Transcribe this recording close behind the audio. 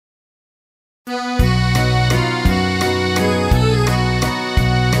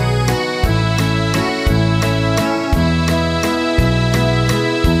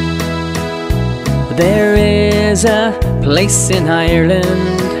There is a place in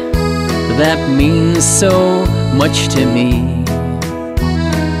Ireland that means so much to me.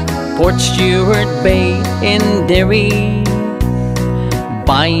 Portstewart Bay in Derry,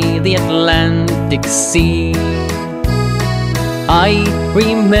 by the Atlantic Sea. I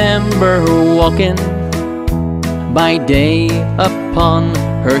remember walking by day upon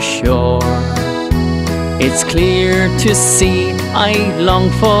her shore. It's clear to see I long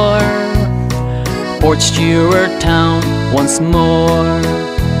for Portstewart town once more.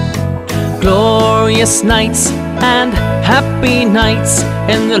 Glorious nights and happy nights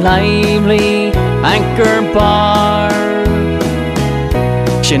in the lively Anchor Bar.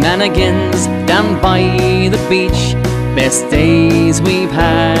 Shenanigans down by the beach, best days we've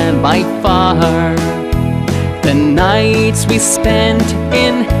had by far. The nights we spent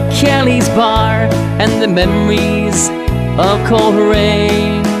in Kelly's bar, and the memories of cold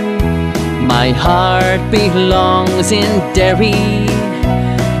rain. My heart belongs in Derry,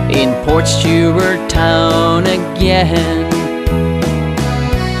 in Portstewart town again.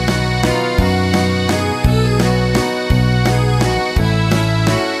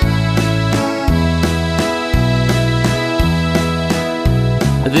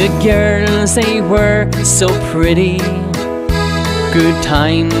 The girls, they were so pretty, good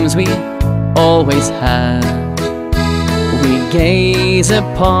times we always had. We gaze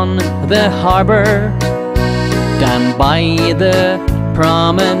upon the harbour, down by the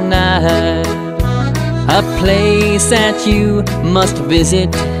promenade, a place that you must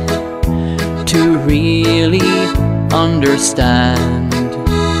visit to really understand.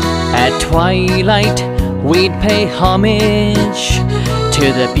 At twilight we'd pay homage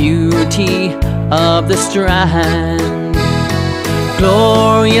to the beauty of the strand.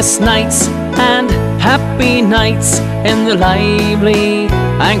 Glorious nights and happy nights in the lively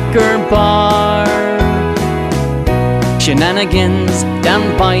Anchor Bar. Shenanigans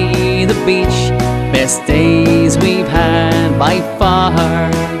down by the beach, best days we've had by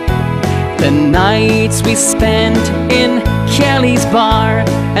far. The nights we spent in Kelly's bar,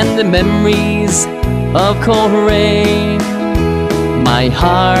 and the memories of cold rain. My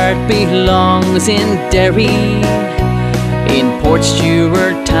heart belongs in Derry, in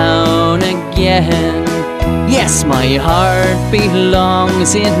Portstewart town again. Yes, my heart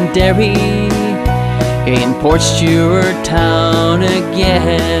belongs in Derry, in Portstewart town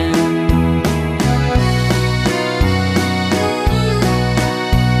again.